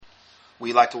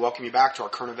We'd like to welcome you back to our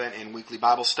current event and weekly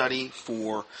Bible study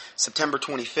for September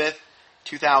 25th,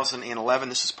 2011.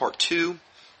 This is part 2.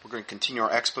 We're going to continue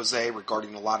our expose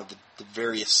regarding a lot of the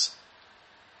various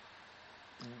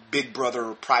Big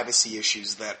Brother privacy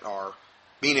issues that are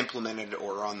being implemented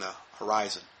or on the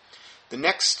horizon. The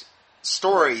next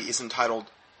story is entitled,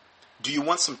 "Do You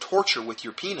Want Some Torture with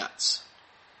Your Peanuts?"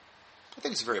 I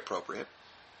think it's very appropriate.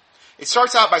 It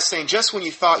starts out by saying, just when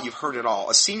you thought you've heard it all,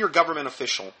 a senior government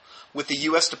official with the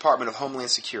U.S. Department of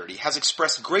Homeland Security has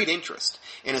expressed great interest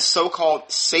in a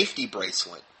so-called safety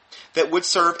bracelet that would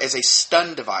serve as a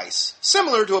stun device,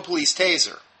 similar to a police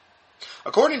taser.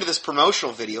 According to this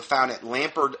promotional video found at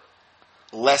Lampard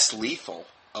Less Lethal,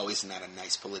 oh, isn't that a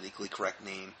nice politically correct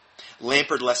name,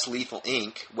 Lampard Less Lethal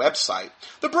Inc. website,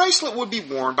 the bracelet would be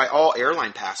worn by all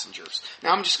airline passengers.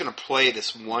 Now I'm just going to play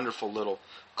this wonderful little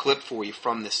clip for you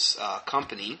from this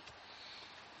company.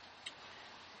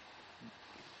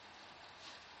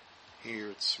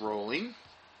 Here it's rolling.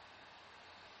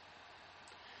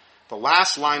 The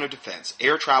last line of defense,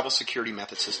 air travel security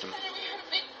method system.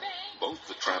 Both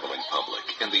the traveling public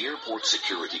and the airport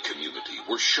security community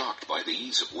were shocked by the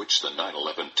ease of which the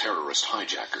 9/11 terrorist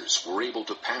hijackers were able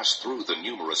to pass through the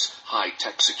numerous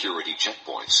high-tech security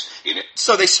checkpoints.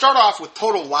 So they start off with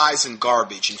total lies and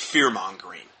garbage and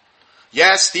fear-mongering.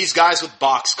 Yes, these guys with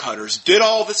box cutters did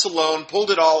all this alone,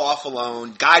 pulled it all off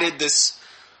alone, guided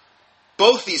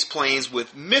both these planes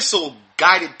with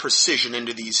missile-guided precision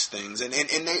into these things, and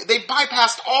they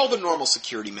bypassed all the normal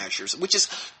security measures, which is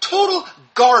total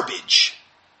garbage.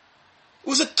 It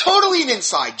was a totally an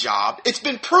inside job. It's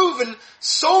been proven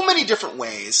so many different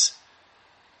ways.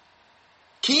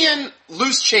 Key in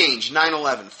Loose Change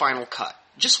 9/11 Final Cut.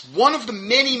 Just one of the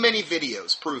many, many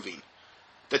videos proving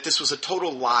that this was a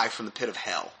total lie from the pit of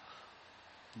hell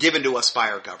given to us by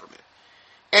our government.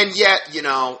 And yet,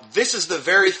 this is the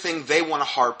very thing they want to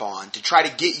harp on, to try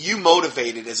to get you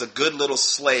motivated as a good little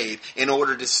slave in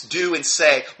order to do and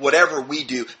say whatever we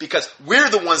do, because we're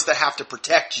the ones that have to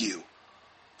protect you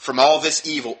from all this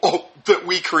evil that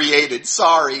we created.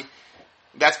 Sorry.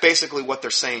 That's basically what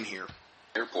they're saying here.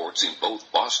 Airports in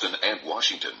both Boston and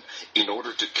Washington in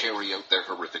order to carry out their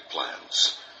horrific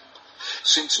plans.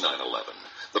 Since 9/11,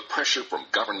 the pressure from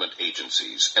government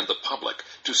agencies and the public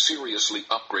to seriously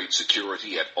upgrade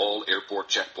security at all airport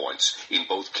checkpoints in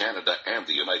both Canada and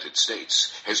the United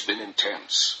States has been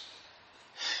intense.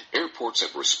 Airports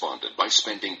have responded by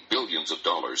spending billions of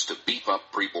dollars to beef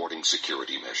up pre-boarding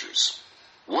security measures.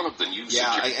 One of the new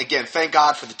again, thank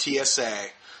God for the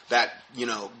TSA, that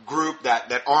group,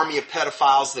 that army of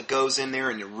pedophiles that goes in there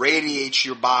and irradiates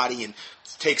your body and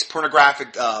takes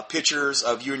pornographic pictures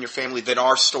of you and your family that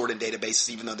are stored in databases,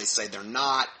 even though they say they're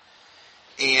not.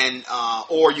 And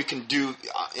or you can do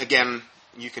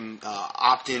you can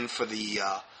opt in for the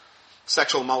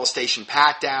sexual molestation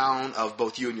pat down of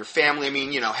both you and your family. I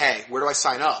mean, hey, where do I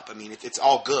sign up? I mean, it's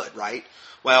all good, right?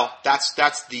 Well, that's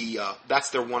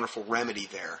their wonderful remedy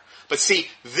there. But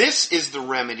see, this is the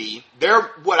remedy.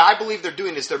 What I believe they're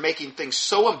doing is they're making things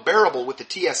so unbearable with the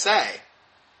TSA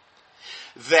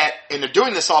and they're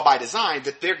doing this all by design,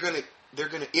 that they're going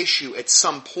to issue at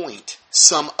some point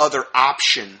some other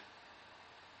option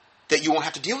that you won't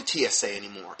have to deal with TSA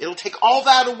anymore. It'll take all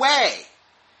that away.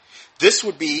 This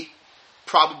would be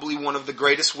probably one of the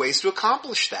greatest ways to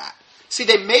accomplish that. See,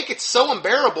 they make it so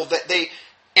unbearable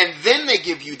and then they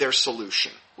give you their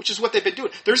solution, which is what they've been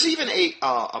doing. There's even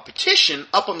a petition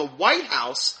up on the White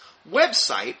House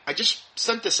website, I just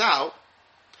sent this out,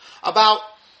 about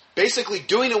basically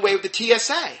doing away with the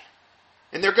TSA.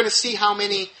 And they're going to see how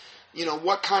many,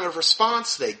 what kind of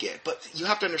response they get. But you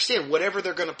have to understand, whatever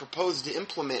they're going to propose to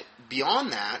implement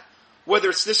beyond that, whether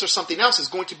it's this or something else, is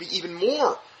going to be even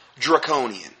more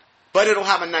draconian. But it'll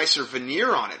have a nicer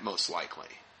veneer on it, most likely.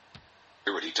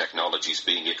 Security technologies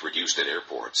being introduced at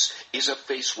airports is a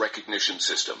face recognition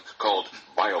system called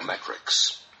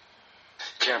biometrics.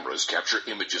 Cameras capture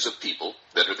images of people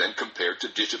that are then compared to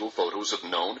digital photos of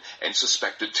known and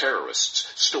suspected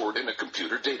terrorists stored in a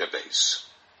computer database.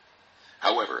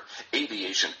 However,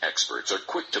 aviation experts are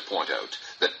quick to point out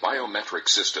that biometric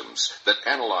systems that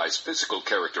analyze physical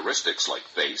characteristics like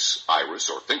face, iris,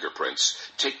 or fingerprints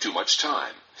take too much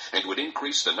time and would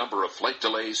increase the number of flight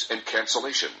delays and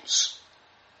cancellations.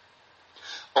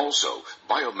 Also,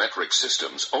 biometric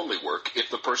systems only work if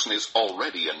the person is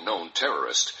already a known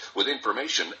terrorist with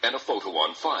information and a photo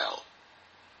on file.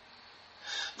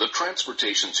 The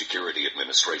Transportation Security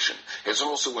Administration has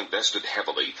also invested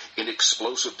heavily in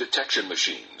explosive detection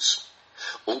machines.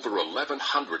 Over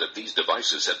 1,100 of these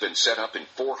devices have been set up in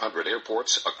 400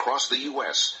 airports across the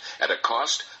U.S. at a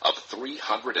cost of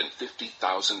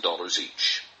 $350,000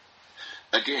 each.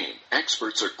 Again,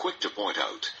 experts are quick to point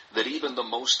out that even the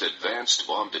most advanced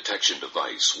bomb detection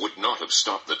device would not have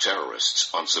stopped the terrorists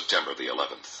on September the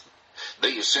 11th.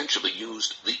 They essentially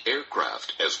used the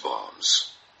aircraft as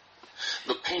bombs.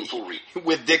 The painful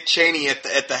with Dick Cheney at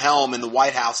the helm in the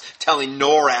White House telling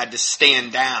NORAD to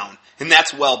stand down, and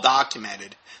that's well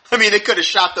documented. I mean, they could have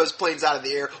shot those planes out of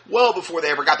the air well before they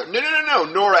ever got there. No,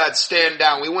 NORAD, stand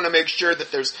down. We want to make sure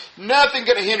that there's nothing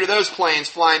going to hinder those planes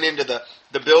flying into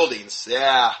the buildings.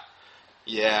 Yeah,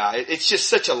 it's just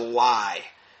such a lie.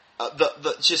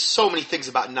 Just so many things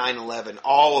about 9/11,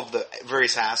 all of the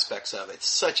various aspects of it. It's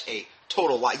such a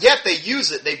total lie. Yet they've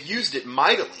used it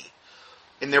mightily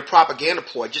in their propaganda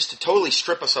ploy just to totally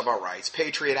strip us of our rights.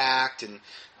 Patriot Act and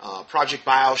Project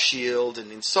BioShield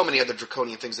and so many other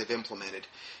draconian things they've implemented.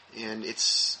 And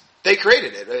they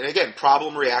created it. And again,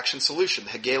 problem, reaction, solution, the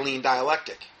Hegelian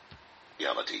dialectic.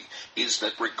 Reality is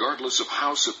that regardless of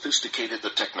how sophisticated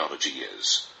the technology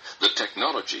is, the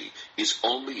technology is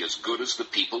only as good as the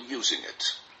people using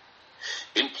it.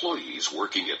 Employees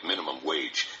working at minimum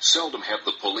wage seldom have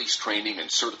the police training and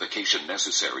certification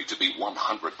necessary to be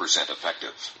 100%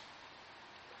 effective.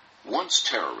 Once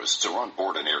terrorists are on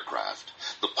board an aircraft,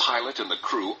 the pilot and the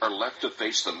crew are left to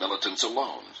face the militants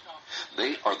alone.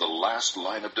 They are the last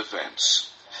line of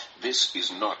defense. This is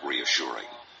not reassuring.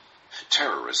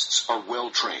 Terrorists are well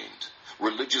trained,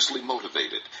 religiously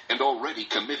motivated, and already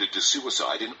committed to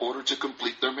suicide in order to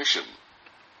complete their mission.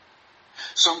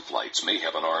 Some flights may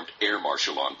have an armed air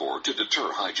marshal on board to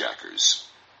deter hijackers.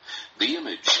 The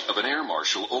image of an air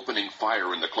marshal opening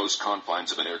fire in the close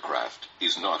confines of an aircraft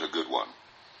is not a good one.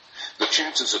 The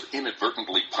chances of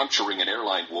inadvertently puncturing an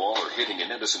airline wall or hitting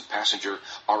an innocent passenger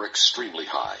are extremely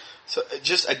high. So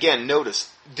just again,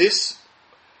 notice this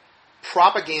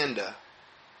propaganda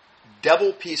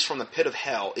devil piece from the pit of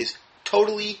hell is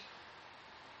totally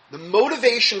the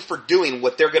motivation for doing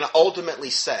what they're going to ultimately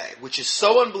say, which is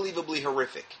so unbelievably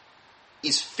horrific,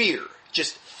 is fear.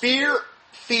 Just fear,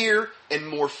 and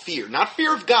more fear. Not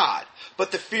fear of God,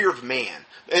 but the fear of man.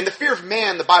 And the fear of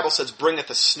man, the Bible says, bringeth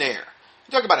a snare.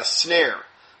 You talk about a snare,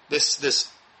 this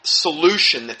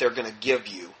solution that they're going to give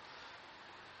you.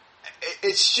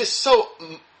 It's just so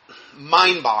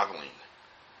mind-boggling,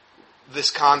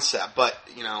 this concept. But,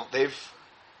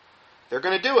 they're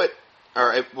going to do it.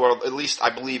 Or, well, at least I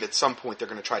believe at some point they're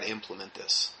going to try to implement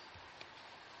this.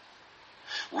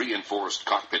 Reinforced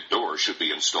cockpit doors should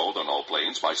be installed on all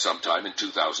planes by sometime in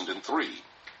 2003.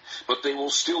 But they will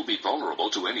still be vulnerable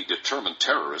to any determined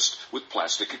terrorist with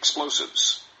plastic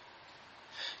explosives.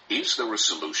 Is there a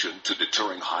solution to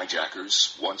deterring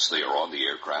hijackers once they are on the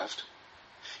aircraft?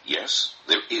 Yes,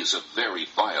 there is a very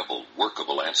viable,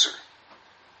 workable answer.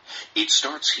 It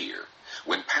starts here,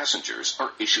 when passengers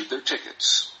are issued their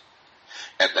tickets.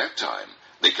 At that time,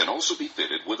 they can also be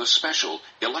fitted with a special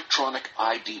electronic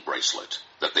ID bracelet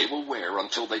that they will wear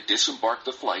until they disembark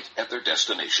the flight at their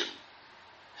destination.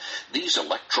 These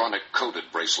electronic coded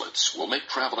bracelets will make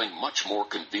traveling much more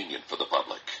convenient for the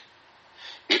public.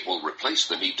 It will replace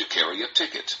the need to carry a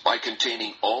ticket by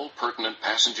containing all pertinent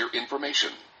passenger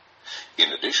information.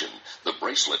 In addition, the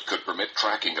bracelet could permit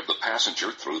tracking of the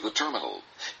passenger through the terminal,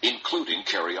 including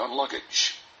carry-on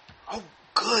luggage. Oh,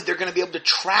 good. They're going to be able to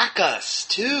track us,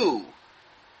 too.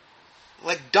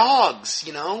 Like dogs,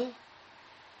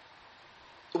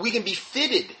 We can be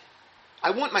fitted.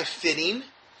 I want my fitting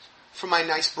for my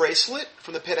nice bracelet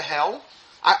from the pit of hell.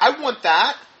 I want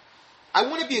that. I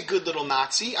want to be a good little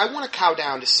Nazi. I want to cow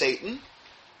down to Satan.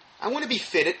 I want to be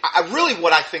fitted.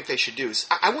 What I think they should do is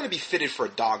I want to be fitted for a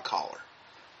dog collar.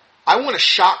 I want a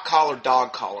shock collar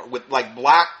dog collar with like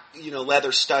black,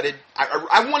 leather studded.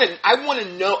 I want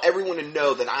to know everyone to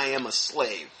know that I am a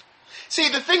slave. See,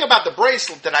 the thing about the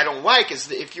bracelet that I don't like is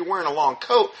that if you're wearing a long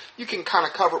coat, you can kind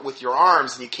of cover it with your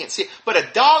arms and you can't see it. But a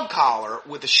dog collar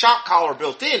with a shock collar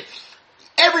built in,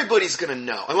 everybody's going to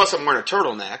know. Unless I'm wearing a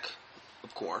turtleneck,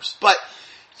 of course. But,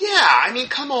 yeah,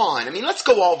 come on. Let's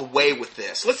go all the way with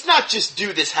this. Let's not just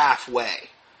do this halfway.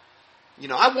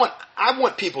 I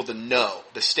want people to know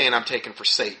the stand I'm taking for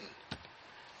Satan.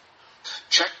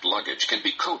 Checked luggage can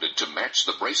be coded to match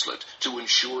the bracelet to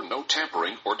ensure no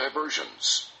tampering or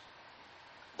diversions.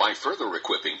 By further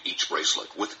equipping each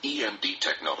bracelet with EMD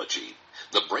technology,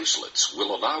 the bracelets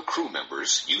will allow crew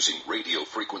members using radio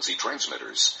frequency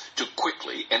transmitters to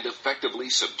quickly and effectively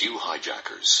subdue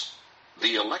hijackers.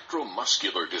 The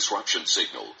electromuscular disruption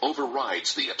signal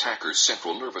overrides the attacker's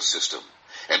central nervous system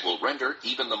and will render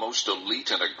even the most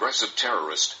elite and aggressive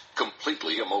terrorist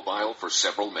completely immobile for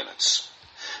several minutes.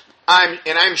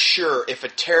 I'm sure if a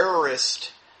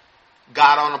terrorist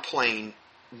got on a plane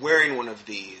wearing one of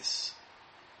these,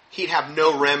 he'd have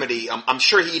no remedy. I'm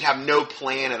sure he'd have no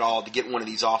plan at all to get one of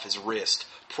these off his wrist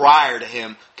prior to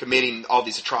him committing all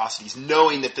these atrocities,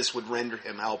 knowing that this would render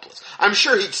him helpless. I'm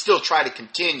sure he'd still try to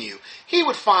continue. He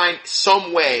would find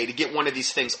some way to get one of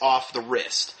these things off the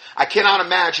wrist. I cannot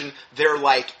imagine they're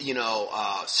like,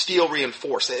 steel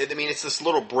reinforced. I mean, it's this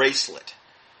little bracelet.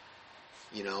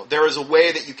 There is a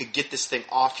way that you could get this thing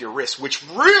off your wrist, which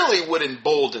really would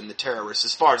embolden the terrorists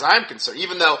as far as I'm concerned,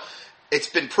 even though it's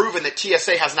been proven that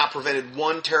TSA has not prevented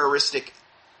one terroristic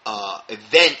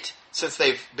event since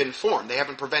they've been formed. They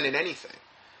haven't prevented anything.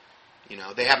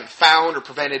 They haven't found or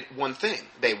prevented one thing.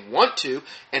 They want to,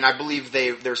 and I believe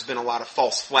there's been a lot of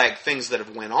false flag things that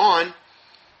have went on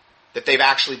that they've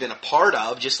actually been a part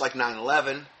of, just like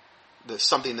 9/11,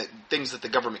 things that the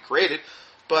government created.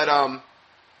 But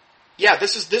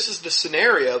this is the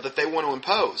scenario that they want to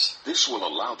impose. This will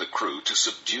allow the crew to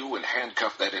subdue and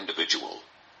handcuff that individual.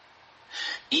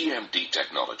 EMD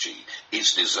technology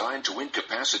is designed to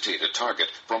incapacitate a target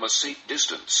from a safe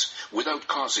distance without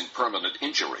causing permanent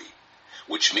injury,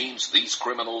 which means these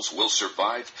criminals will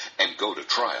survive and go to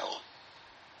trial.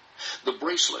 The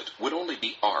bracelet would only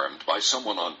be armed by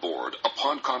someone on board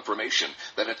upon confirmation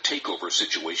that a takeover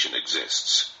situation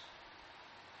exists.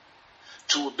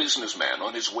 To a businessman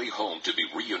on his way home to be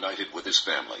reunited with his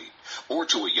family, or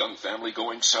to a young family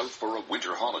going south for a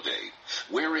winter holiday,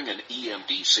 wearing an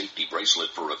EMD safety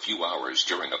bracelet for a few hours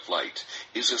during a flight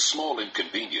is a small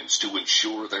inconvenience to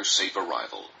ensure their safe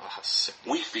arrival.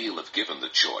 We feel if given the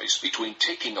choice between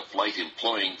taking a flight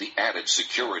employing the added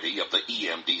security of the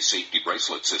EMD safety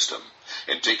bracelet system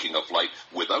and taking a flight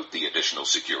without the additional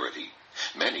security,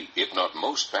 many, if not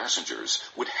most passengers,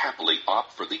 would happily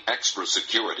opt for the extra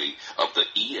security of the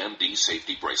EMD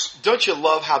safety bracelet. Don't you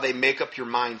love how they make up your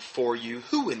mind for you?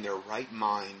 Who in their right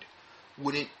mind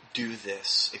wouldn't do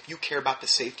this? If you care about the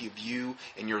safety of you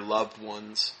and your loved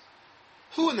ones,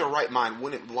 who in their right mind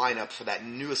wouldn't line up for that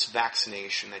newest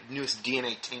vaccination, that newest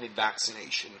DNA-tainted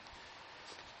vaccination?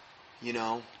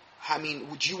 I mean,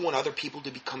 would you want other people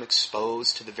to become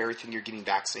exposed to the very thing you're getting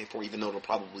vaccinated for, even though it'll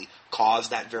probably cause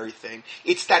that very thing?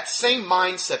 It's that same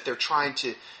mindset they're trying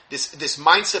to, this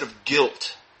mindset of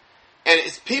guilt. And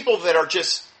it's people that are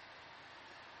just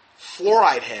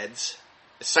fluoride heads,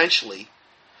 essentially.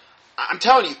 I'm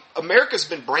telling you, America's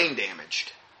been brain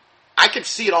damaged. I can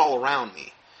see it all around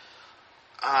me.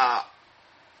 I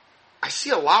see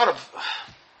a lot of...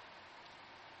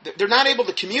 They're not able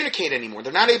to communicate anymore.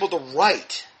 They're not able to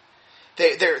write.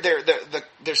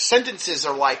 Their sentences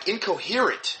are like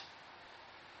incoherent.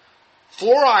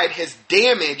 Fluoride has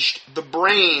damaged the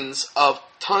brains of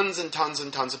tons and tons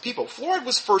and tons of people. Fluoride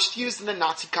was first used in the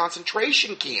Nazi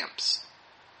concentration camps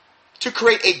to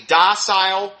create a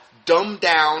docile, dumbed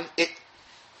down, it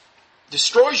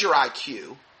destroys your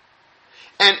IQ.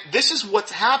 And this is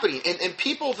what's happening. And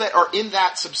people that are in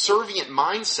that subservient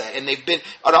mindset, and it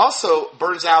also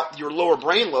burns out your lower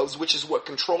brain lobes, which is what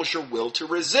controls your will to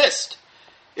resist.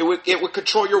 It would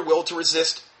control your will to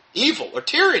resist evil or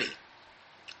tyranny.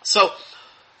 So,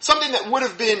 something that would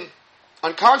have been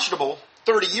unconscionable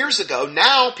 30 years ago,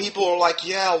 now people are like,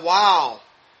 yeah, wow.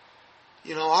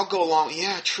 I'll go along.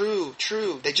 Yeah, true.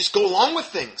 They just go along with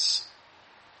things.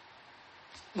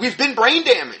 We've been brain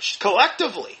damaged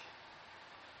collectively.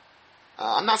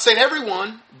 I'm not saying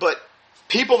everyone, but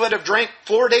people that have drank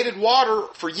fluoridated water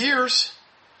for years,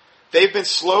 they've been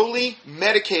slowly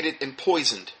medicated and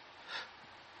poisoned.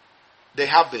 They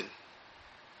have been.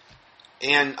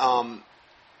 And, I'm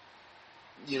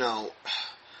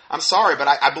sorry, but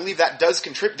I believe that does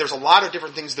contribute. There's a lot of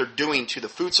different things they're doing to the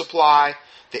food supply,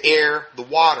 the air, the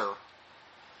water,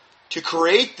 to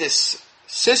create this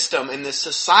system and this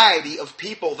society of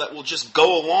people that will just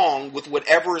go along with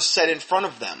whatever is set in front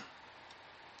of them.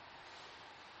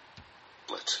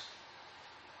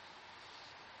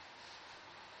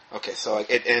 Okay, so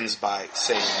it ends by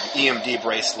saying EMD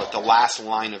bracelet, the last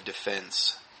line of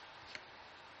defense.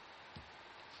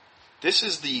 This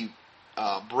is the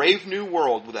brave new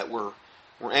world that we're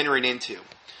entering into.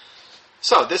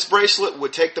 So, this bracelet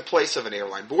would take the place of an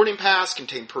airline boarding pass,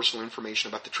 contain personal information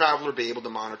about the traveler, be able to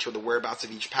monitor the whereabouts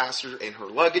of each passenger and her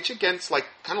luggage against,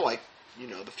 kind of like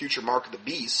the future mark of the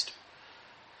beast.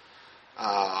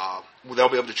 They'll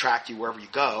be able to track you wherever you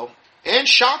go. And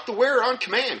shock the wearer on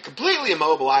command, completely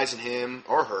immobilizing him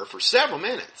or her for several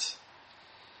minutes.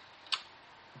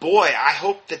 Boy, I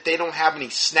hope that they don't have any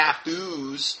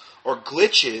snafus or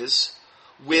glitches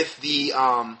with the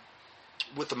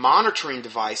monitoring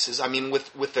devices. I mean,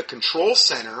 with the control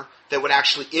center that would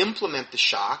actually implement the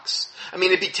shocks. I mean,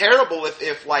 it'd be terrible if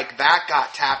that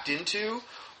got tapped into,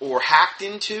 or hacked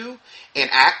into and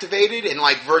activated, and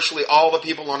like virtually all the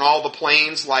people on all the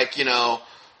planes, like, you know,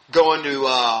 go into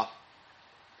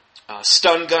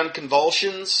stun gun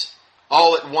convulsions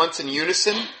all at once in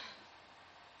unison.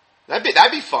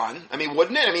 That'd be fun. I mean,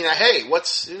 wouldn't it? I mean, hey,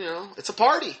 it's a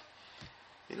party.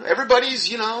 You know, everybody's,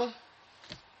 you know,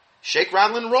 shake,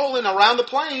 rattling, rolling around the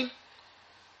plane.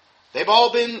 They're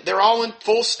all in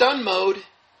full stun mode.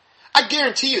 I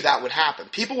guarantee you that would happen.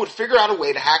 People would figure out a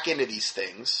way to hack into these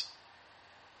things.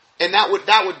 And that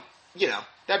would, you know,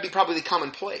 that'd be probably the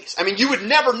commonplace. I mean, you would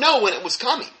never know when it was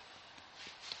coming.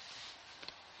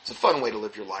 It's a fun way to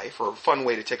live your life, or a fun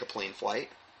way to take a plane flight.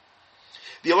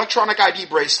 The electronic ID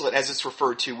bracelet, as it's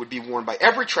referred to, would be worn by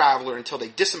every traveler until they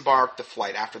disembark the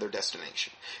flight after their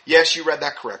destination. Yes, you read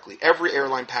that correctly. Every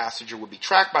airline passenger would be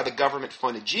tracked by the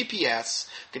government-funded GPS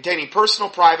containing personal,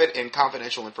 private, and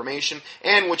confidential information,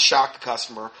 and would shock the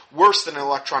customer worse than an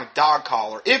electronic dog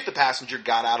collar if the passenger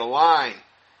got out of line.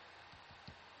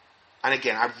 And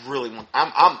again, I really want.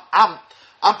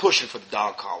 I'm pushing for the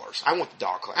dog collars. I want the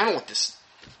dog collar. I don't want this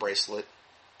bracelet.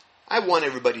 I want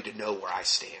everybody to know where I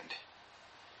stand.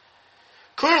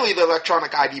 Clearly, the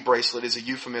electronic ID bracelet is a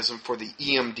euphemism for the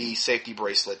EMD safety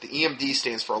bracelet. The EMD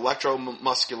stands for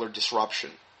electromuscular disruption.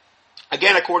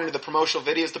 Again, according to the promotional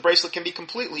videos, the bracelet can be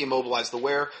completely immobilize the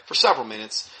wearer for several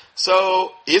minutes.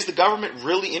 So, is the government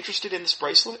really interested in this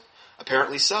bracelet?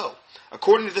 Apparently so.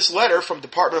 According to this letter from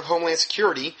Department of Homeland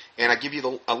Security, and I give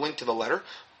you a link to the letter,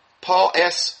 Paul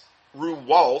S.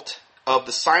 Ruwalt of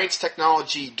the Science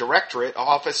Technology Directorate,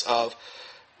 Office of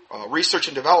Research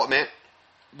and Development,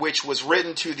 which was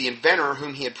written to the inventor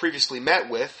whom he had previously met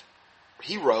with,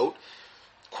 he wrote,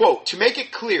 quote, "To make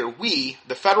it clear, we,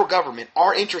 the federal government,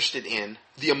 are interested in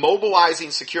the immobilizing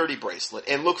security bracelet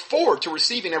and look forward to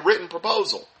receiving a written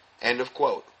proposal." End of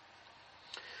quote.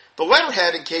 The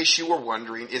letterhead, in case you were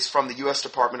wondering, is from the U.S.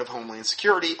 Department of Homeland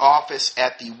Security office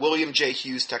at the William J.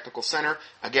 Hughes Technical Center.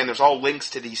 Again, there's all links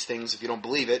to these things if you don't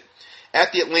believe it.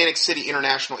 At the Atlantic City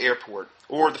International Airport,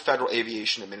 or the Federal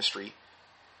Aviation Administration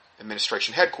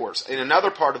headquarters. In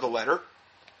another part of the letter,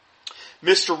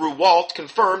 Mr. Ruwalt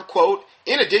confirmed, quote,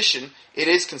 "In addition, it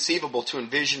is conceivable to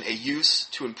envision a use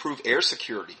to improve air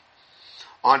security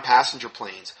on passenger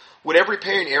planes. Would every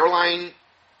paying airline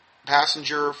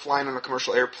passenger flying on a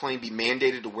commercial airplane be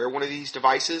mandated to wear one of these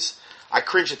devices? I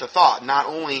cringe at the thought. Not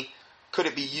only could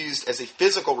it be used as a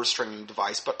physical restraining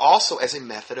device, but also as a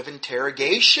method of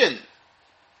interrogation,"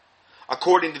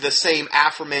 according to the same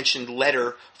aforementioned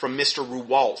letter from Mr.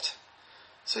 Ruwalt.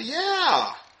 So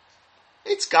yeah,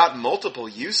 it's got multiple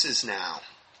uses now.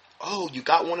 Oh, you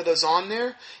got one of those on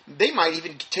there? They might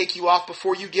even take you off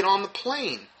before you get on the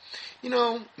plane. You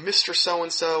know, Mr.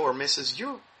 So-and-so or Mrs.,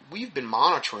 we've been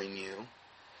monitoring you,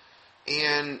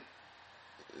 and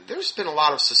there's been a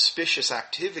lot of suspicious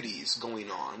activities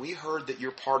going on. We heard that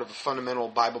you're part of a fundamental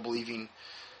Bible-believing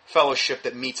fellowship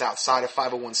that meets outside a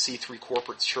 501c3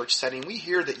 corporate church setting. We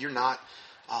hear that you're not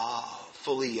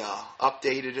fully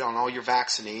updated on all your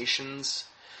vaccinations.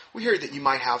 We hear that you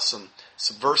might have some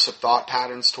subversive thought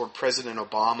patterns toward President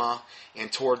Obama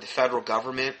and toward the federal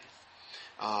government,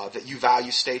 that you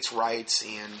value states' rights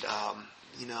and,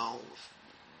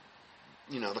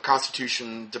 the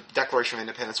Constitution, the Declaration of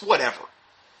Independence, whatever.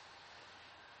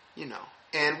 You know.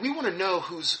 And we want to know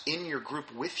who's in your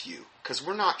group with you, because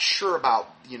we're not sure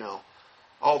about,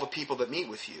 all the people that meet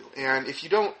with you. And if you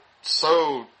don't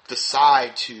so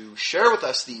decide to share with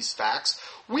us these facts,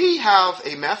 we have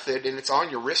a method, and it's on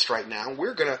your wrist right now.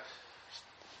 We're gonna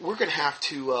have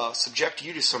to subject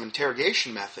you to some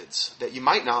interrogation methods that you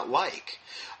might not like.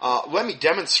 Let me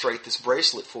demonstrate this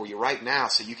bracelet for you right now,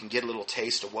 so you can get a little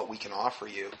taste of what we can offer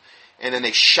you. And then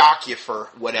they shock you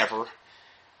for whatever.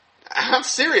 I'm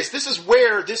serious. This is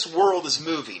where this world is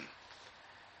moving.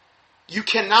 You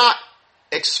cannot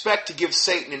expect to give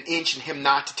Satan an inch and him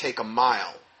not to take a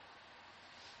mile.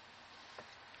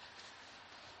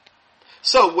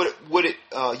 So would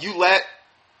you let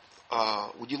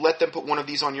them put one of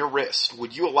these on your wrist?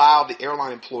 Would you allow the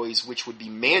airline employees, which would be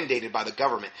mandated by the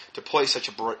government, to place such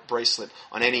a bracelet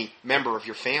on any member of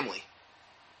your family?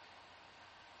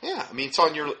 Yeah, I mean, it's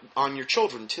on your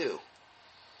children too.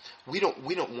 We don't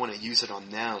want to use it on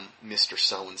them, Mr.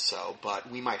 So-and-so, but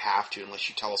we might have to unless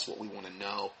you tell us what we want to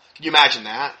know. Can you imagine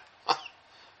that?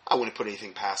 I wouldn't put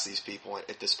anything past these people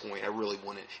at this point. I really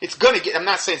wouldn't. It's going to get, I'm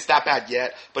not saying it's that bad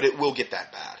yet, but it will get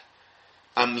that bad.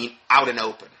 I mean, out and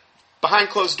open. Behind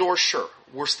closed doors, sure.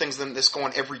 Worse things than this go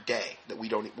on every day that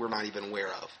we're not even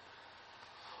aware of.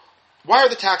 Why are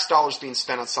the tax dollars being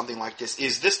spent on something like this?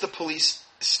 Is this the police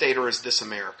state or is this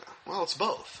America? Well, it's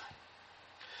both.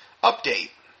 Update.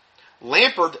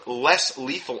 Lampard Less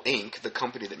Lethal Inc., the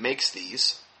company that makes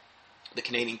these, the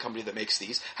Canadian company that makes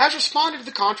these, has responded to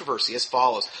the controversy as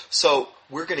follows. So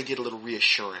we're going to get a little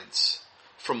reassurance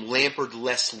from Lampard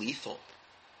Less Lethal.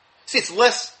 See,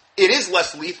 it is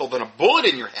less lethal than a bullet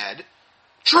in your head.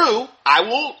 True, I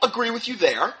will agree with you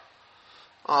there.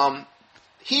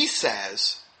 He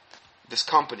says, this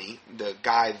company, the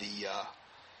guy,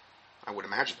 I would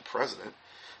imagine the president,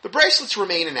 the bracelets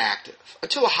remain inactive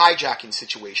until a hijacking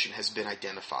situation has been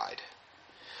identified.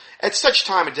 At such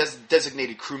time, a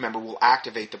designated crew member will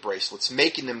activate the bracelets,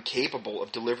 making them capable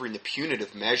of delivering the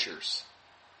punitive measures.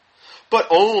 But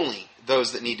only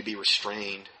those that need to be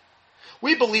restrained.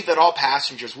 We believe that all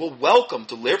passengers will welcome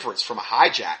deliverance from a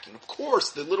hijacking. Of course,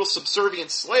 the little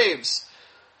subservient slaves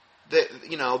that,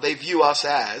 they view us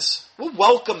as, will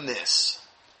welcome this.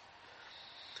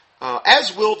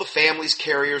 As will the families,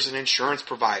 carriers, and insurance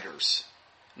providers.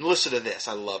 And listen to this.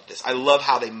 I love this. I love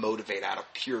how they motivate out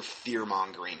of pure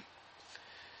fear-mongering.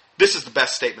 This is the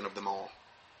best statement of them all.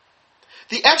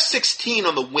 The F-16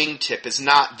 on the wingtip is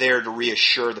not there to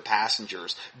reassure the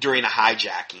passengers during a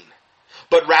hijacking,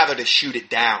 but rather to shoot it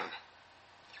down.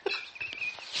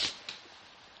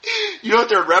 You know what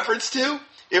they're in reference to?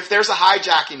 If there's a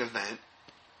hijacking event,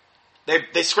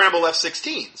 they scramble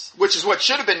F-16s, which is what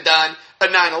should have been done at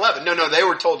 9/11. No, they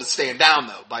were told to stand down,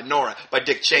 though, by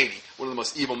Dick Cheney, one of the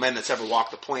most evil men that's ever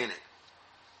walked the planet.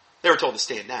 They were told to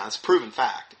stand down. It's a proven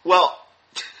fact. Well,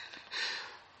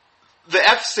 the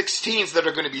F-16s that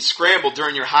are going to be scrambled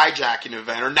during your hijacking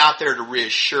event are not there to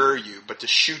reassure you, but to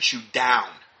shoot you down.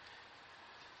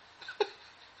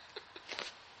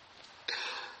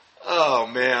 Oh,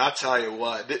 man, I'll tell you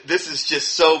what. This is just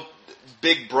so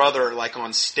Big Brother, like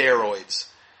on steroids.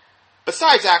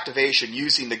 Besides activation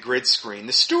using the grid screen,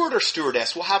 the steward or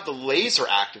stewardess will have the laser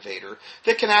activator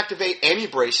that can activate any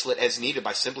bracelet as needed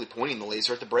by simply pointing the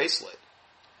laser at the bracelet.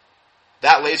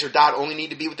 That laser dot only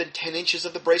need to be within 10 inches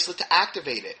of the bracelet to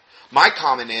activate it. My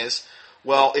comment is,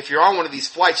 well, if you're on one of these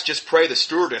flights, just pray the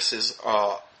stewardess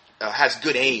has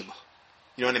good aim.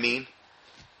 You know what I mean?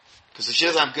 Because if she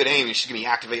doesn't have good aim, she's going to be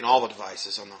activating all the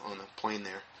devices on the plane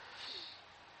there.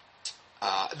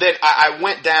 Then I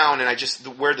went down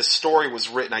and where the story was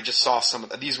written, I just saw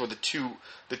these were the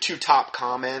two top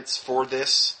comments for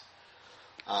this.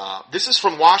 This is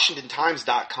from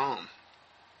WashingtonTimes.com.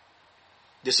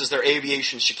 This is their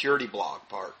aviation security blog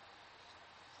part.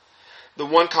 The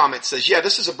one comment says, yeah,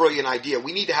 this is a brilliant idea.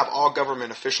 We need to have all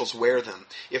government officials wear them.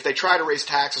 If they try to raise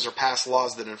taxes or pass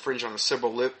laws that infringe on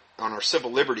our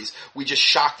civil liberties, we just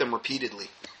shock them repeatedly.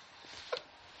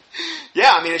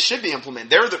 Yeah, I mean, it should be implemented.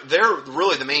 They're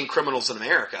really the main criminals in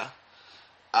America.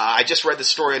 I just read the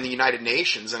story in the United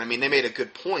Nations, and I mean, they made a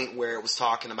good point where it was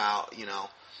talking about,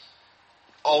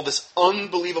 all this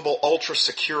unbelievable ultra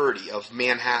security of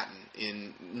Manhattan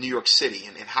in New York City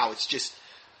and how it's just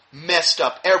messed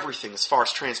up everything as far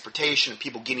as transportation and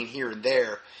people getting here and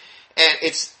there.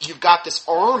 And you've got this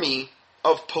army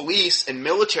of police and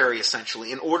military,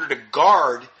 essentially, in order to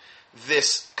guard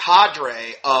this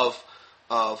cadre of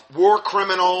war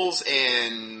criminals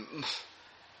and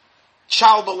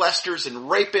child molesters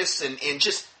and rapists and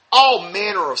just all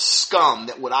manner of scum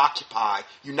that would occupy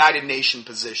United Nations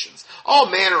positions. All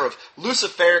manner of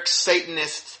Luciferic,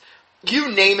 Satanists,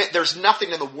 you name it, there's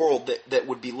nothing in the world that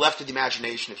would be left to the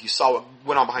imagination if you saw what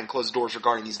went on behind closed doors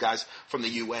regarding these guys from the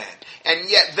UN. And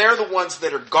yet they're the ones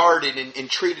that are guarded and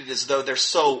treated as though they're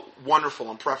so wonderful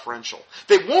and preferential.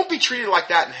 They won't be treated like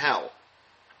that in hell.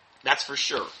 That's for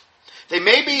sure. They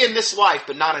may be in this life,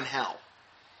 but not in hell.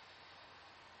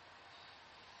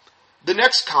 The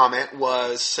next comment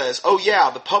says, oh yeah,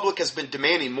 the public has been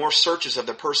demanding more searches of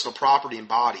their personal property and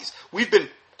bodies. We've been,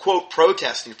 quote,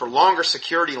 protesting for longer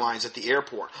security lines at the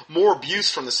airport, more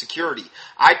abuse from the security.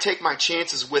 I take my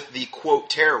chances with the, quote,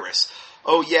 terrorists.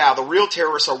 Oh yeah, the real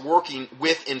terrorists are working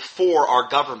with and for our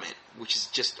government, which is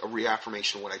just a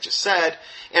reaffirmation of what I just said.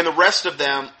 And the rest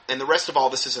of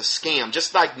all this is a scam,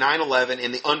 just like 9/11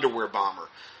 and the underwear bomber.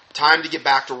 Time to get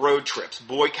back to road trips.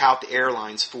 Boycott the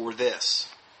airlines for this.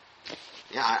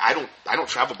 Yeah, I don't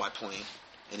travel by plane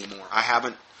anymore. I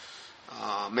haven't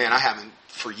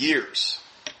for years.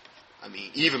 I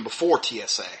mean, even before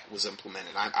TSA was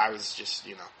implemented, I was just,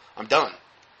 I'm done.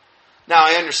 Now,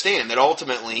 I understand that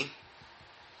ultimately,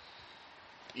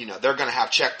 they're going to have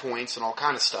checkpoints and all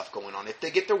kind of stuff going on if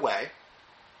they get their way.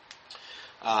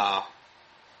 But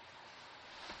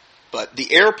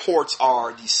the airports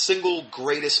are the single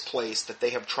greatest place that they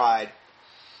have tried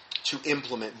to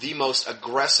implement the most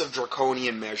aggressive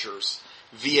draconian measures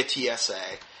via TSA.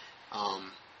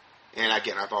 And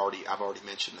again, I've already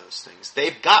mentioned those things.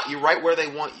 They've got you right where they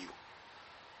want you.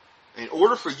 In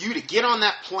order for you to get on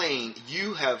that plane,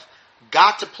 you have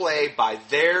got to play by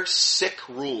their sick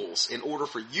rules in order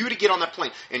for you to get on that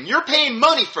plane. And you're paying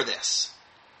money for this.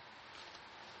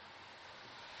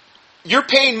 You're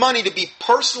paying money to be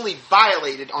personally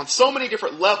violated on so many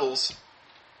different levels.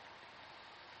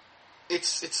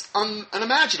 It's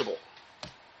unimaginable.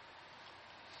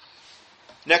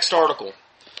 Next article.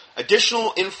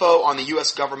 Additional info on the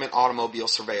U.S. government automobile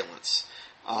surveillance.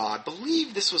 I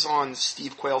believe this was on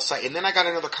Steve Quayle's site, and then I got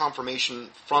another confirmation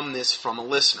from this from a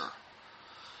listener.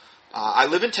 I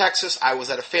live in Texas. I was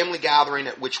at a family gathering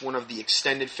at which one of the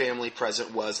extended family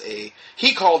present was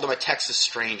he called him a Texas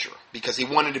stranger because he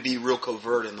wanted to be real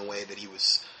covert in the way that he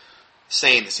was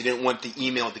saying this. He didn't want the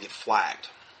email to get flagged.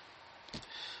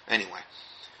 Anyway,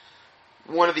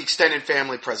 one of the extended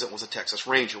family present was a Texas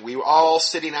Ranger. We were all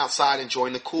sitting outside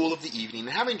enjoying the cool of the evening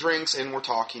and having drinks, and we're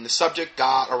talking. The subject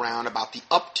got around about the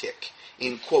uptick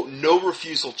in, quote, no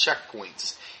refusal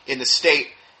checkpoints in the state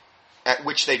at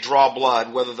which they draw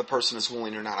blood, whether the person is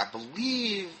willing or not. I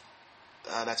believe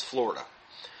that's Florida,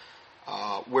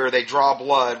 where they draw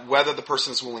blood, whether the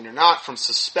person is willing or not, from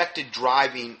suspected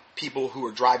people who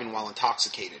are driving while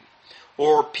intoxicated,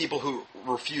 or people who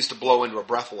refuse to blow into a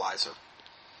breathalyzer.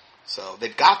 So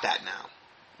they've got that now.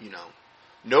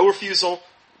 No refusal,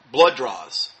 blood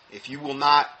draws, if you will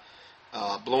not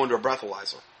blow into a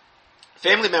breathalyzer.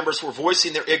 Family members were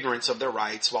voicing their ignorance of their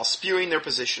rights while spewing their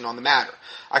position on the matter.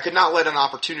 I could not let an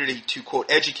opportunity to, quote,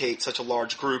 educate such a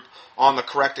large group on the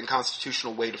correct and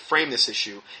constitutional way to frame this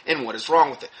issue and what is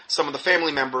wrong with it. Some of the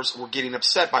family members were getting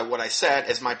upset by what I said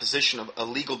as my position of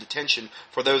illegal detention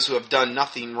for those who have done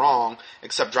nothing wrong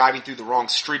except driving through the wrong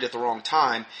street at the wrong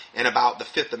time, and about the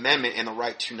Fifth Amendment and the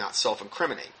right to not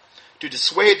self-incriminate. To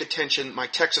dissuade the tension, my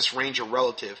Texas Ranger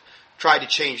relative tried to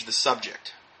change the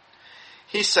subject.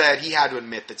 He said he had to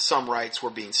admit that some rights were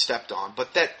being stepped on,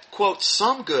 but that, quote,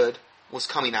 some good was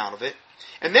coming out of it.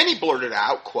 And then he blurted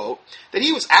out, quote, that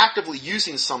he was actively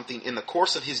using something in the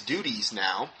course of his duties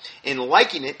now and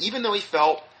liking it even though he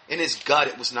felt in his gut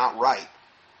it was not right.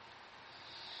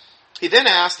 He then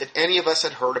asked if any of us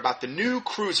had heard about the new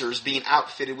cruisers being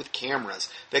outfitted with cameras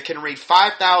that can read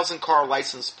 5,000 car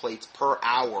license plates per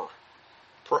hour.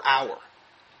 Per hour.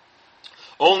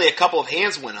 Only a couple of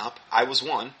hands went up. I was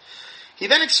one. He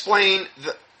then explained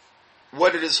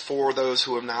what it is for those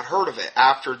who have not heard of it.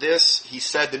 After this, he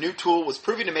said the new tool was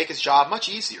proving to make his job much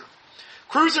easier.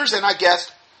 Cruisers and, I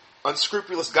guess,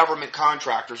 unscrupulous government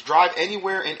contractors drive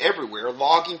anywhere and everywhere,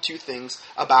 logging two things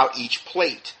about each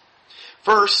plate.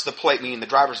 First, the plate, meaning the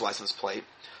driver's license plate.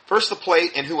 First, the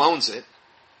plate and who owns it.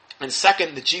 And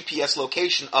second, the GPS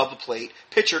location of the plate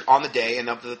pictured on the day and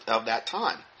of that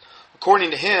time. According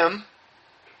to him,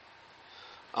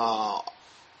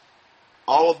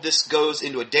 all of this goes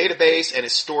into a database and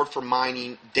is stored for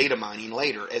data mining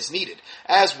later as needed,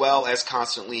 as well as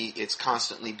it's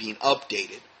constantly being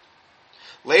updated.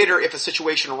 Later, if a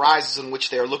situation arises in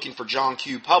which they are looking for John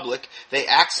Q. Public, they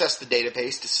access the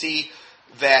database to see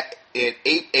that at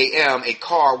 8 a.m. a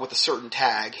car with a certain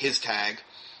tag, his tag,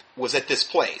 was at this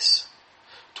place.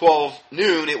 12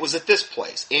 noon, it was at this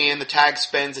place, and the tag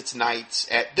spends its nights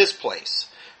at this place.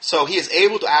 So he is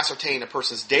able to ascertain a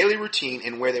person's daily routine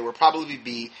and where they will probably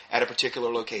be at a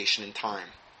particular location and time.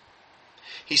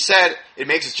 He said it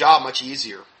makes his job much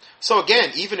easier. So again,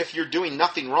 even if you're doing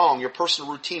nothing wrong, your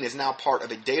personal routine is now part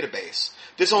of a database.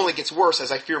 This only gets worse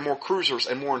as I fear more cruisers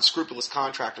and more unscrupulous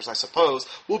contractors, I suppose,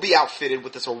 will be outfitted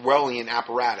with this Orwellian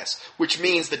apparatus, which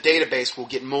means the database will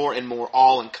get more and more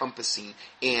all-encompassing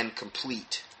and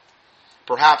complete.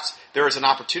 Perhaps there is an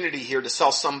opportunity here to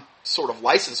sell some sort of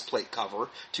license plate cover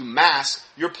to mask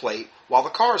your plate while the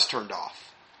car is turned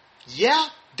off. Yeah,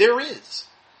 there is.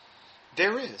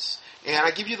 There is. And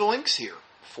I give you the links here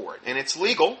for it. And it's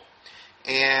legal.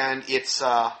 And it's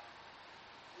there's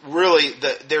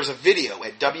a video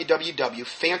at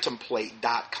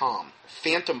www.phantomplate.com.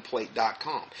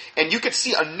 Phantomplate.com. And you could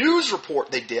see a news report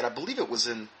they did, I believe it was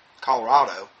in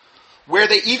Colorado, where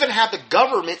they even had the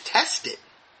government test it.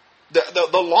 The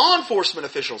law enforcement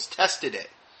officials tested it.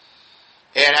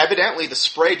 And evidently the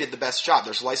spray did the best job.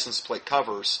 There's license plate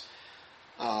covers.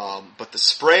 But the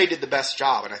spray did the best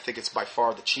job, and I think it's by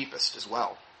far the cheapest as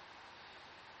well.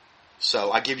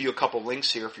 So I give you a couple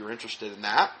links here if you're interested in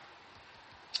that.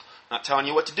 Not telling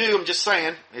you what to do, I'm just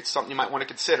saying it's something you might want to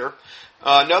consider.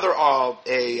 Another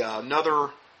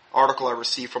article I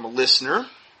received from a listener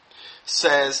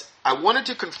says, I wanted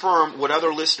to confirm what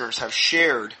other listeners have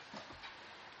shared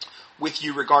with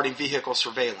you regarding vehicle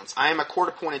surveillance. I am a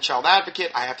court-appointed child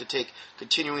advocate. I have to take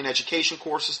continuing education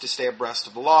courses to stay abreast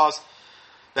of the laws.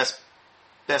 Best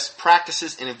best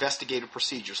practices and investigative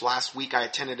procedures. Last week I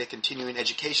attended a continuing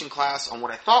education class on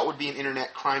what I thought would be an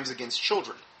internet crimes against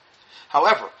children.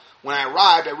 However, when I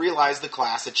arrived, I realized the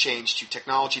class had changed to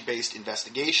technology-based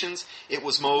investigations. It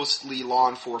was mostly law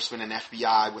enforcement and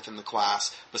FBI within the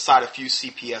class, beside a few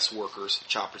CPS workers,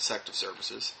 Child Protective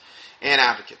Services, and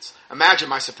advocates. Imagine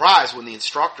my surprise when the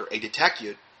instructor, a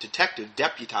detective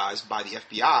deputized by the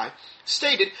FBI,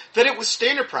 stated that it was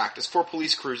standard practice for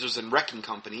police cruisers and wrecking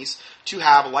companies to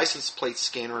have license plate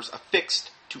scanners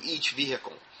affixed to each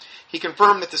vehicle. He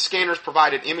confirmed that the scanners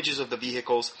provided images of the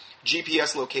vehicles,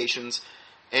 GPS locations,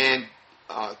 and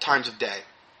times of day.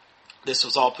 This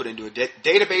was all put into a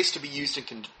database to be used in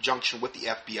conjunction with the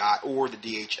FBI or the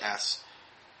DHS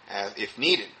if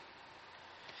needed.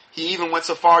 He even went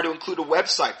so far to include a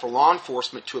website for law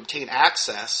enforcement to obtain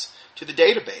access to the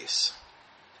database.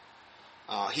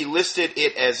 He listed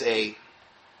it as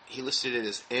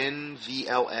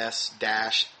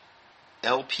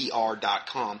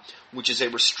nvls-lpr.com, which is a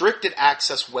restricted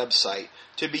access website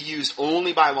to be used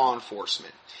only by law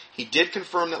enforcement. He did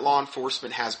confirm that law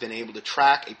enforcement has been able to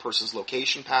track a person's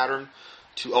location pattern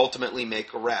to ultimately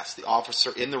make arrests. The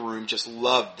officer in the room just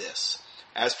loved this.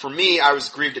 As for me, I was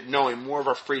grieved at knowing more of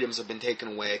our freedoms have been taken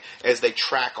away as they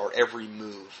track our every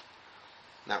move.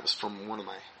 And that was from one of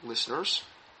my listeners.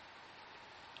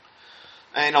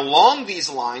 And along these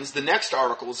lines, the next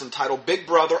article is entitled Big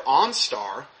Brother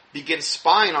OnStar Begins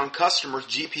Spying on Customers'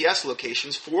 GPS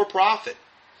Locations for Profit.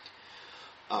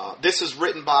 This is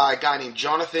written by a guy named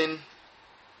Jonathan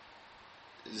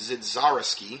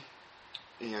Zidzarski,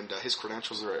 and his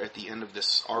credentials are at the end of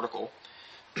this article.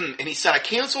 And he said, I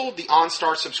canceled the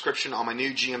OnStar subscription on my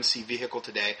new GMC vehicle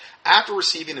today after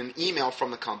receiving an email from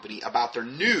the company about their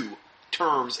new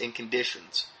terms and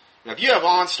conditions. Now, if you have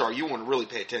OnStar, you want to really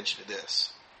pay attention to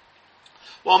this.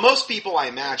 While most people, I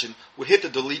imagine, would hit the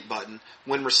delete button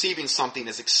when receiving something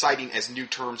as exciting as new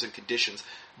terms and conditions,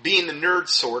 being the nerd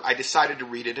sort, I decided to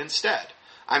read it instead.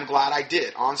 I'm glad I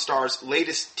did. OnStar's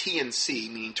latest T&C,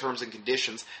 meaning terms and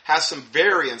conditions, has some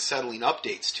very unsettling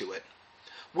updates to it,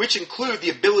 which include the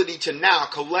ability to now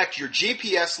collect your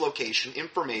GPS location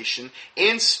information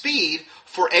and speed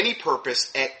for any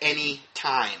purpose at any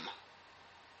time.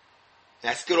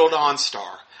 That's good old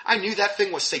OnStar. I knew that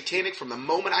thing was satanic from the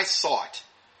moment I saw it.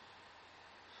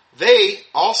 They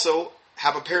also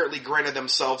have apparently granted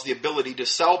themselves the ability to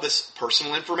sell this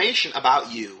personal information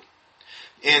about you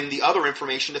and the other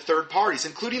information to third parties,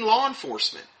 including law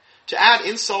enforcement. To add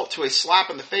insult to a slap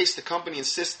in the face, the company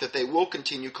insists that they will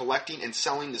continue collecting and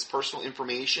selling this personal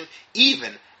information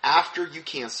even after you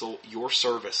cancel your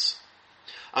service,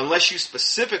 unless you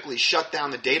specifically shut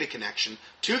down the data connection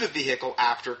to the vehicle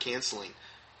after canceling.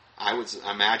 I would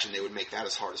imagine they would make that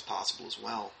as hard as possible as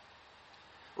well.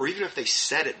 Or even if they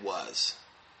said it was.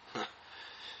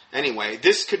 Anyway,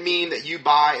 this could mean that you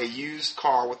buy a used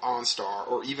car with OnStar,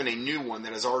 or even a new one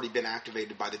that has already been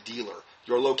activated by the dealer.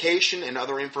 Your location and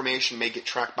other information may get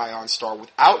tracked by OnStar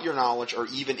without your knowledge, or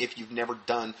even if you've never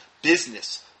done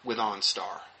business with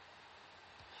OnStar.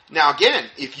 Now again,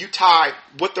 if you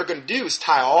what they're going to do is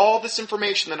tie all this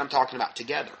information that I'm talking about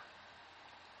together.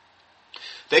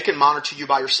 They can monitor you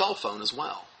by your cell phone as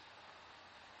well.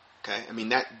 Okay, I mean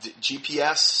that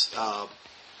GPS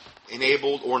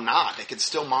enabled or not, they can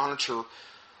still monitor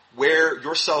where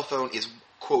your cell phone is,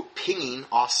 quote, pinging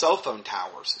off cell phone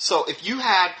towers. So if you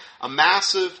had a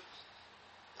massive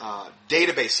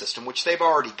database system, which they've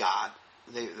already got,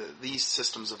 these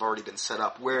systems have already been set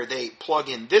up, where they plug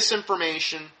in this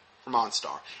information from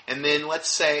OnStar, and then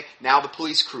let's say now the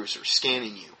police cruiser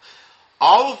scanning you.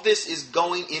 All of this is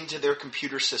going into their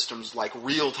computer systems like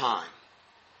real time.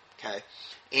 Okay?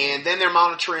 And then they're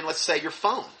monitoring, let's say, your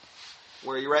phone,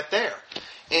 where you're at there.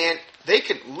 And they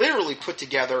can literally put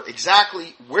together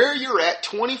exactly where you're at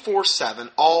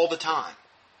 24/7 all the time.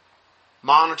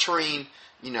 Monitoring,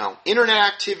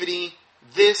 internet activity,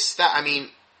 this, that. I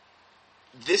mean,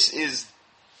 this is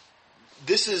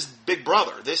Big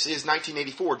Brother. This is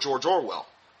 1984 George Orwell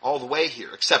all the way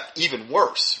here, except even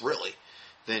worse, really,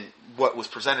 than what was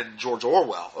presented in George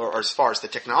Orwell, or as far as the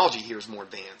technology here is more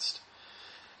advanced.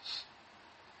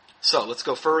 So let's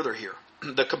go further here.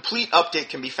 The complete update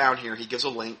can be found here. He gives a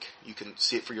link. You can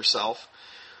see it for yourself.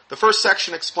 The first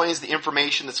section explains the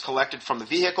information that's collected from the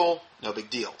vehicle. No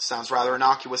big deal. Sounds rather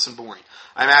innocuous and boring.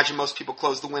 I imagine most people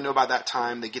close the window by that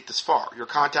time they get this far. Your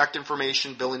contact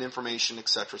information, billing information,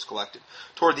 etc. is collected.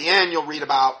 Toward the end, you'll read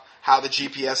about how the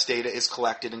GPS data is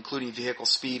collected, including vehicle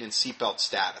speed and seatbelt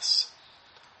status.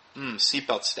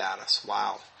 Seatbelt status.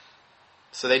 Wow.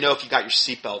 So they know if you got your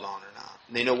seatbelt on or not.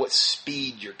 They know what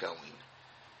speed you're going.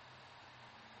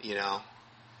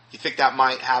 You think that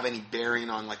might have any bearing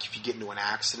on, like, if you get into an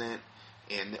accident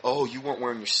and, oh, you weren't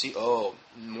wearing your seat,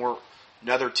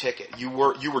 another ticket. You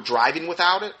were driving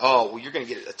without it? Oh, well, you're going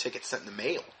to get a ticket sent in the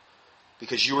mail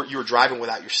because you were driving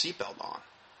without your seatbelt on.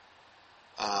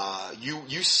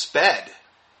 You sped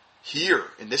here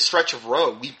in this stretch of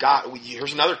road.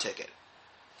 Here's another ticket.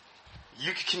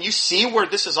 Can you see where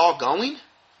this is all going?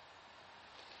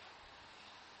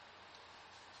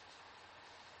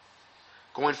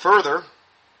 Going further,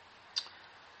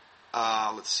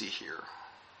 let's see here.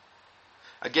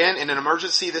 Again, in an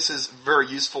emergency, this is very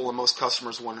useful, and most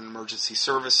customers want an emergency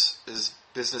service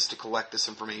business to collect this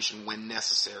information when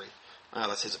necessary.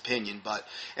 That's his opinion,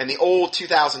 and the old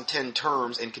 2010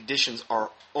 terms and conditions are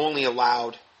only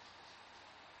allowed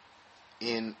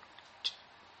OnStar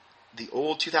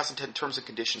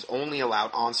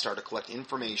to collect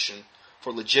information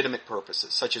for legitimate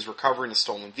purposes, such as recovering a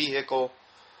stolen vehicle,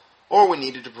 or when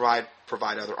needed to provide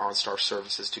other OnStar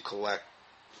services to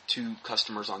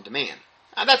customers on demand.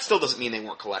 Now, that still doesn't mean they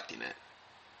weren't collecting it.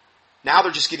 Now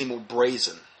they're just getting more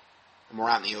brazen and more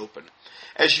out in the open.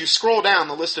 As you scroll down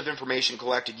the list of information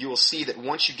collected, you will see that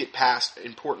once you get past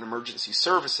important emergency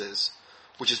services,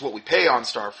 which is what we pay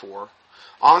OnStar for,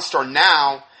 OnStar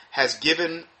now has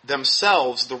given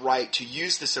themselves the right to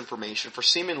use this information for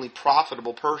seemingly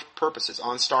profitable purposes.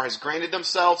 OnStar has granted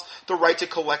themselves the right to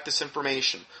collect this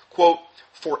information, quote,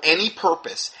 for any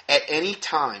purpose, at any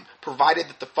time, provided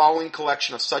that the following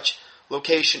collection of such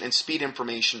location and speed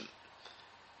information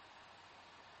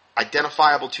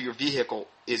identifiable to your vehicle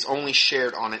is only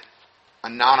shared on an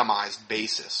anonymized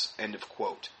basis, end of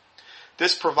quote.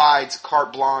 This provides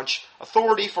carte blanche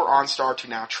authority for OnStar to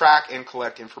now track and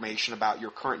collect information about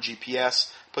your current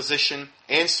GPS position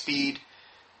and speed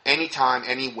anytime,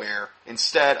 anywhere,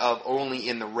 instead of only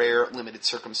in the rare, limited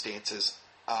circumstances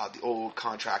the old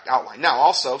contract outlined. Now,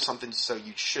 also, something so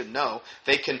you should know,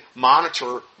 they can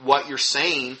monitor what you're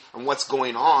saying and what's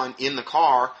going on in the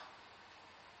car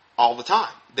all the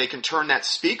time. They can turn that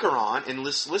speaker on and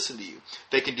listen to you.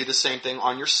 They can do the same thing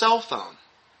on your cell phone.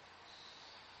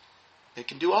 They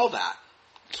can do all that.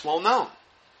 It's well known.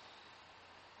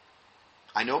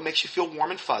 I know it makes you feel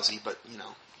warm and fuzzy, but,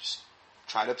 just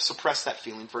try to suppress that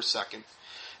feeling for a second.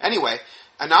 Anyway,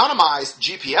 anonymized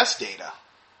GPS data,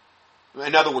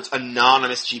 in other words,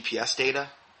 anonymous GPS data,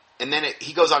 and then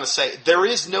he goes on to say, there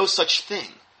is no such thing.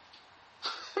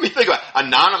 I mean, think about it.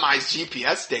 Anonymized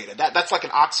GPS data. That's like an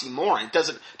oxymoron.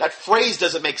 That phrase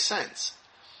doesn't make sense.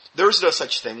 There's no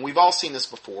such thing. We've all seen this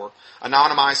before.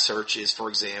 Anonymized searches, for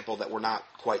example, that were not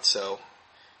quite so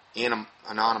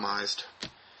anonymized.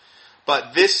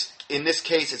 But in this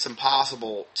case, it's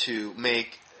impossible to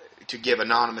give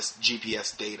anonymous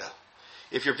GPS data.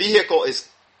 If your vehicle is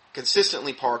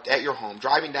consistently parked at your home,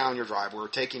 driving down your driveway, or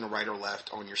taking a right or left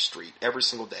on your street every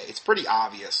single day, it's pretty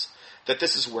obvious that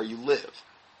this is where you live.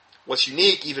 What's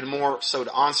unique, even more so to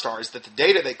OnStar, is that the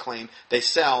data they claim they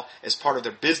sell as part of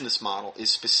their business model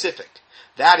is specific.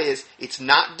 That is, it's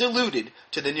not diluted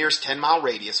to the nearest 10-mile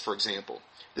radius, for example.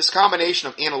 This combination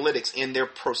of analytics and their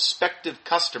prospective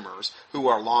customers, who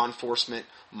are law enforcement,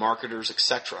 marketers,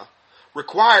 etc.,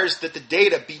 requires that the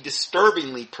data be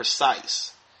disturbingly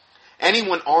precise.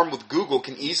 Anyone armed with Google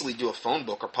can easily do a phone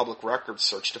book or public records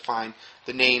search to find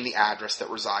the name, the address that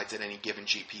resides at any given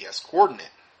GPS coordinate.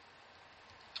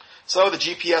 So the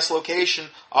GPS location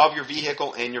of your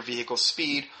vehicle and your vehicle's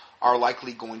speed are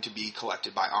likely going to be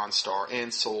collected by OnStar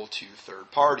and sold to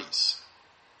third parties.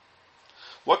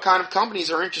 What kind of companies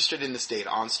are interested in this data?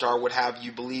 OnStar would have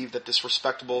you believe that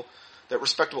respectable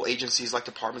agencies like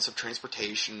departments of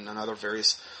transportation and other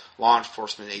various law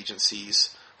enforcement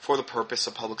agencies for the purpose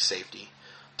of public safety.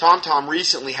 TomTom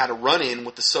recently had a run-in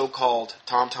with the so-called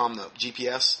TomTom, the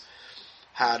GPS,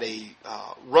 had a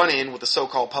run-in with the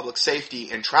so-called public safety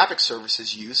and traffic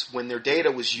services use when their data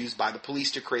was used by the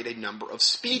police to create a number of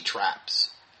speed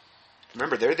traps.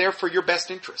 Remember, they're there for your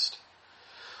best interest.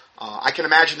 I can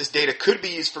imagine this data could be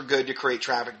used for good to create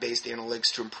traffic-based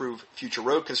analytics to improve future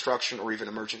road construction or even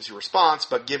emergency response,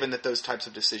 but given that those types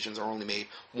of decisions are only made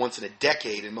once in a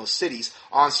decade in most cities,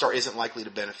 OnStar isn't likely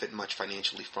to benefit much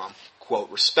financially from,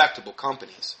 quote, respectable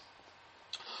companies.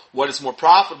 What is more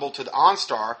profitable to the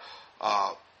OnStar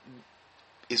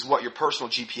is what your personal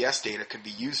GPS data could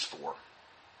be used for,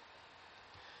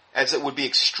 as it would be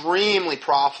extremely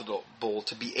profitable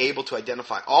to be able to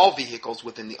identify all vehicles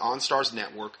within the OnStar's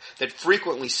network that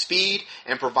frequently speed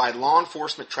and provide law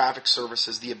enforcement traffic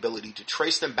services the ability to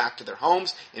trace them back to their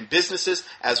homes and businesses,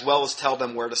 as well as tell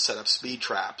them where to set up speed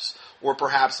traps. Or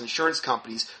perhaps insurance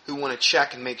companies who want to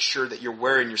check and make sure that you're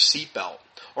wearing your seatbelt,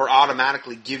 or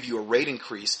automatically give you a rate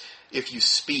increase if you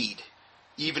speed,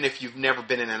 even if you've never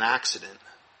been in an accident.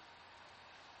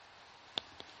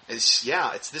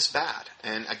 It's this bad.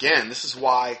 And again, this is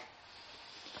why,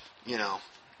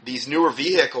 these newer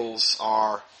vehicles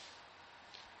are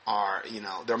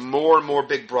they're more and more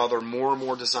Big Brother, more and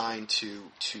more designed to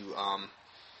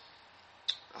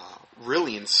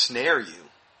really ensnare you.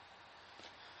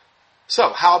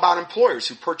 So, how about employers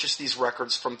who purchase these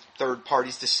records from third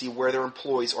parties to see where their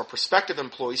employees or prospective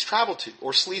employees travel to?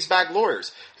 Or sleazebag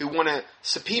lawyers who want to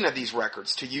subpoena these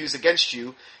records to use against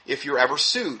you if you're ever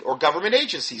sued? Or government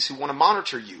agencies who want to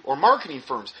monitor you? Or marketing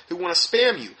firms who want to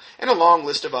spam you? And a long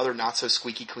list of other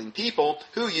not-so-squeaky-clean people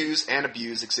who use and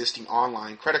abuse existing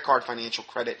online credit card, financial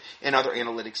credit, and other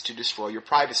analytics to destroy your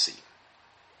privacy.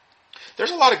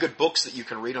 There's a lot of good books that you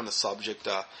can read on the subject.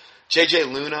 J.J.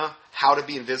 Luna, How to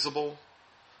Be Invisible,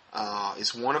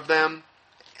 is one of them.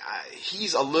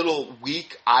 He's a little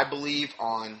weak, I believe,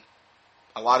 on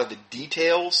a lot of the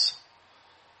details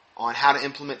on how to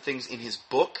implement things in his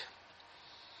book.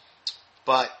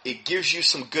 But it gives you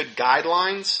some good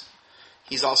guidelines.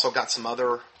 He's also got some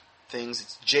other things.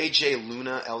 It's J.J.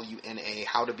 Luna, L-U-N-A,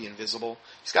 How to Be Invisible.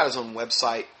 He's got his own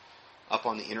website up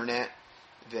on the internet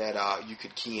that you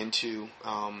could key into.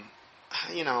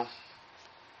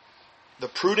 The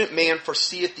prudent man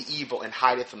foreseeth the evil and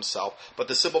hideth himself, but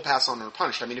the simple pass on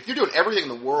unpunished. I mean, if you're doing everything in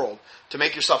the world to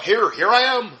make yourself, here I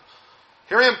am,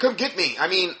 come get me. I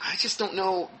mean, I just don't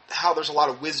know how there's a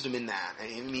lot of wisdom in that.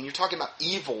 I mean, you're talking about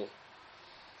evil,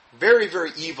 very,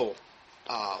 very evil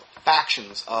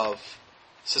factions of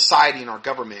society and our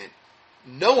government,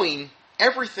 knowing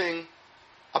everything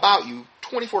about you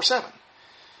 24/7.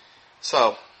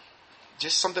 So,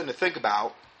 just something to think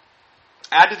about.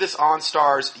 Add to this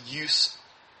OnStar's use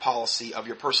policy of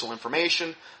your personal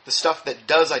information, the stuff that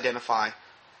does identify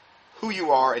who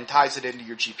you are and ties it into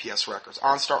your GPS records.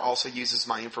 OnStar also uses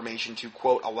my information to,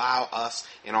 quote, allow us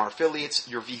and our affiliates,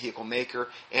 your vehicle maker,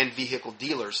 and vehicle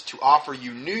dealers to offer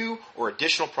you new or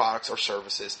additional products or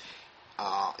services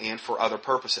and for other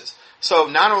purposes. So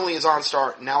not only is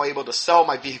OnStar now able to sell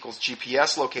my vehicle's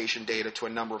GPS location data to a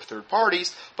number of third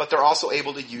parties, but they're also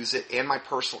able to use it and my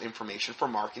personal information for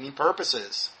marketing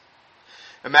purposes.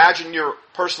 Imagine your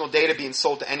personal data being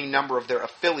sold to any number of their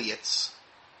affiliates,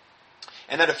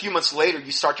 and then a few months later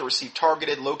you start to receive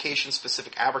targeted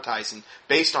location-specific advertising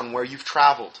based on where you've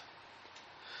traveled.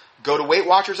 Go to Weight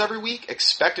Watchers every week,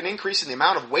 expect an increase in the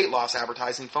amount of weight loss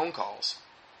advertising phone calls.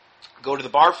 Go to the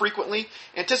bar frequently,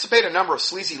 anticipate a number of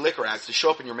sleazy liquor ads to show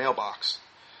up in your mailbox.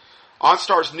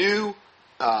 OnStar's new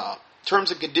terms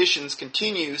and conditions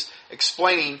continues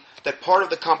explaining that part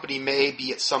of the company may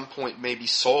be at some point may be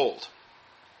sold,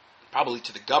 probably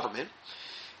to the government,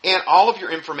 and all of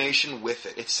your information with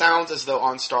it. It sounds as though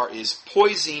OnStar is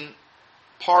poising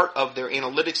part of their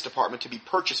analytics department to be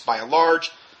purchased by a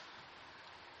large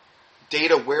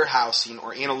data warehousing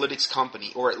or analytics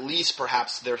company, or at least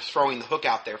perhaps they're throwing the hook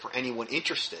out there for anyone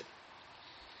interested.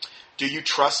 Do you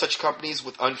trust such companies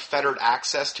with unfettered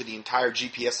access to the entire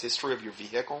GPS history of your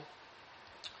vehicle?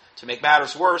 To make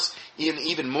matters worse,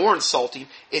 even more insulting,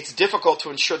 it's difficult to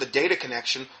ensure the data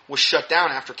connection was shut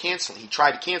down after canceling. He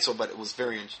tried to cancel, but he was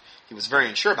very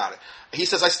unsure about it. He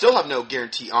says, I still have no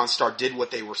guarantee OnStar did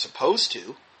what they were supposed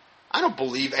to. I don't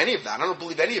believe any of that. I don't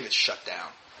believe any of it's shut down.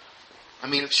 I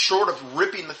mean, it's short of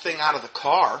ripping the thing out of the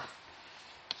car.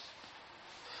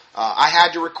 I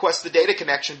had to request the data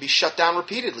connection be shut down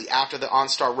repeatedly after the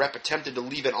OnStar rep attempted to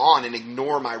leave it on and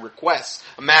ignore my requests.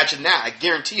 Imagine that. I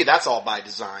guarantee you that's all by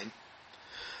design.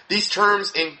 These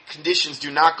terms and conditions do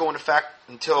not go into effect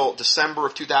until December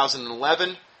of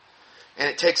 2011, and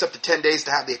it takes up to 10 days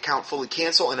to have the account fully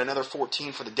canceled and another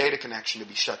 14 for the data connection to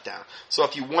be shut down. So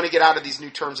if you want to get out of these new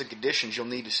terms and conditions, you'll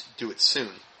need to do it soon.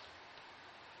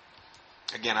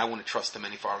 Again, I wouldn't trust them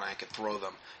any farther than I could throw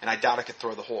them. And I doubt I could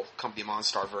throw the whole company of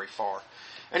OnStar very far.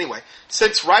 Anyway,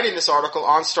 since writing this article,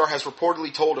 OnStar has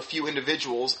reportedly told a few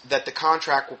individuals that the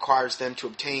contract requires them to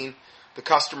obtain the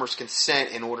customer's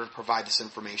consent in order to provide this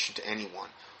information to anyone.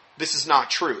 This is not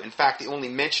true. In fact, the only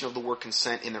mention of the word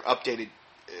consent in their updated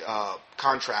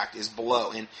contract is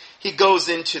below. And he goes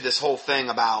into this whole thing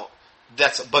about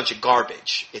that's a bunch of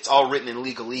garbage. It's all written in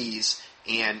legalese.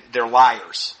 And they're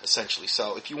liars, essentially.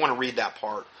 So if you want to read that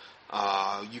part,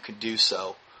 you can do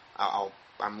so.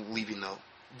 I'm leaving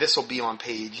this will be on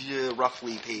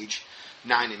roughly page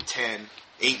 9 and 10,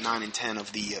 8, 9, and 10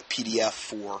 of the PDF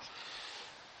for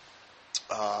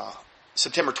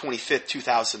September 25th,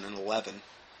 2011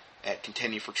 at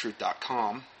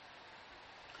contendingfortruth.com.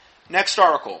 Next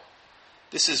article.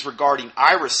 This is regarding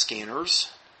iris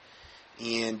scanners.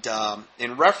 And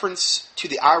in reference to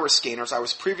the iris scanners, I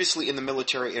was previously in the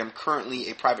military and am currently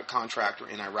a private contractor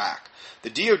in Iraq.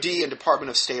 The DoD and Department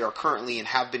of State are currently and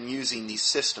have been using these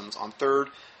systems on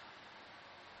third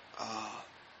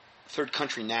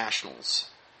country nationals,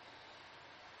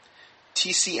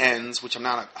 TCNs, which I'm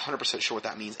not 100% sure what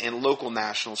that means, and local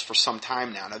nationals for some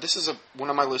time now. Now, this is one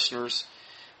of my listeners.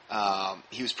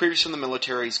 He was previously in the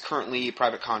military. He's currently a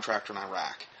private contractor in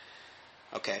Iraq.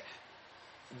 Okay.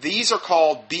 These are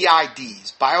called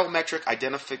BIDs, Biometric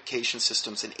Identification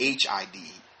Systems, and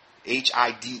HIDEs.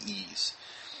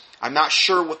 I'm not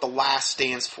sure what the last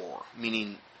stands for,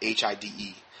 meaning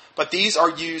HIDE. But these are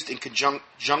used in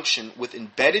conjunction with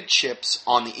embedded chips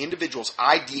on the individual's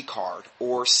ID card,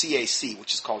 or CAC,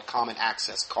 which is called Common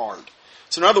Access Card.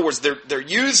 So in other words, they're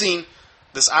using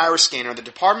this iris scanner. The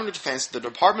Department of Defense, the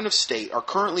Department of State are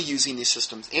currently using these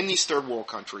systems in these third world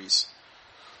countries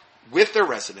with their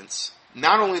residents.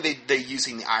 Not only are they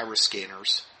using the iris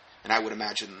scanners, and I would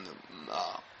imagine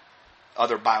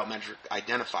other biometric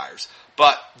identifiers,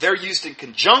 but they're used in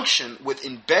conjunction with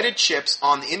embedded chips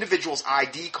on the individual's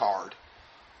ID card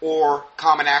or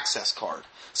Common Access Card.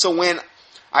 So when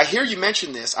I hear you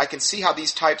mention this, I can see how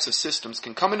these types of systems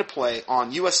can come into play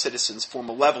on U.S. citizens for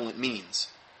malevolent means.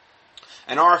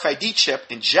 An RFID chip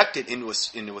injected into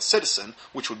a citizen,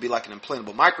 which would be like an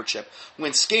implantable microchip,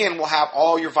 when scanned will have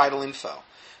all your vital info.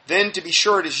 Then, to be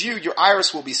sure it is you, your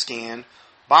iris will be scanned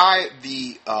by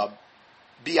the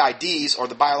BIDs, or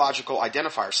the Biological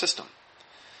Identifier System.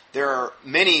 There are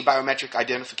many biometric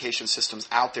identification systems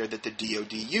out there that the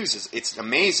DoD uses. It's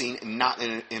amazing, and not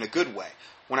in a good way.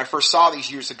 When I first saw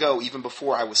these years ago, even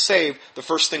before I was saved, the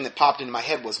first thing that popped into my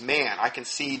head was, man, I can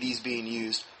see these being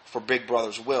used for Big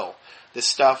Brother's will. This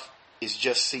stuff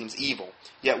just seems evil.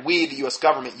 Yet we, the U.S.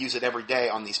 government, use it every day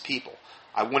on these people.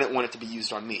 I wouldn't want it to be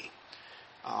used on me.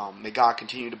 May God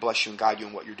continue to bless you and guide you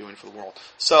in what you're doing for the world.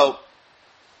 So,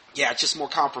 yeah, it's just more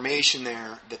confirmation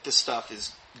there that this stuff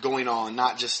is going on,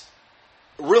 not just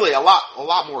really a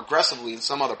lot more aggressively in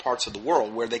some other parts of the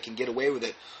world where they can get away with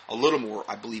it a little more,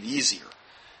 I believe, easier,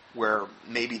 where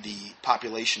maybe the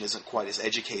population isn't quite as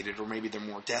educated, or maybe they're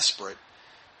more desperate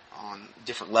on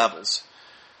different levels.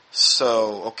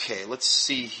 So, okay, let's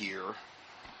see here.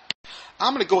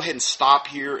 I'm going to go ahead and stop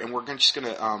here, and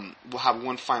we'll have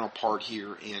one final part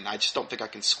here, and I just don't think I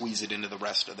can squeeze it into the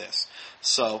rest of this.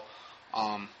 So,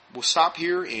 we'll stop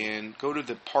here and go to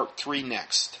the part 3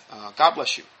 next. God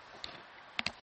bless you.